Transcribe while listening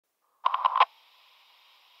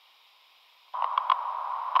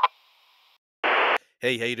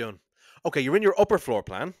Hey, how you doing? Okay, you're in your upper floor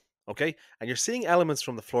plan, okay, and you're seeing elements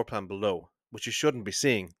from the floor plan below, which you shouldn't be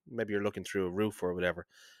seeing. Maybe you're looking through a roof or whatever,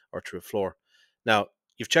 or through a floor. Now,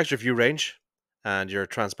 you've checked your view range and your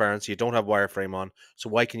transparency. You don't have wireframe on, so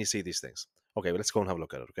why can you see these things? Okay, well, let's go and have a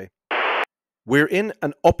look at it, okay? We're in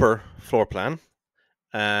an upper floor plan,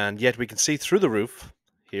 and yet we can see through the roof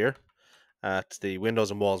here at the windows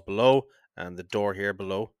and walls below and the door here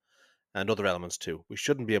below and other elements too. We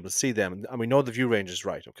shouldn't be able to see them. And we know the view range is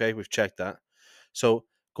right, okay? We've checked that. So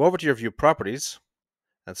go over to your view properties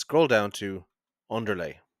and scroll down to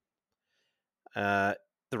Underlay. Uh,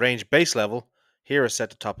 the range base level here is set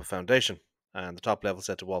to top of foundation and the top level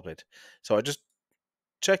set to wall plate. So I just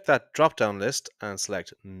check that drop down list and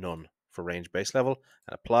select none for range base level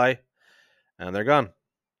and apply, and they're gone.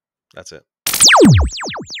 That's it.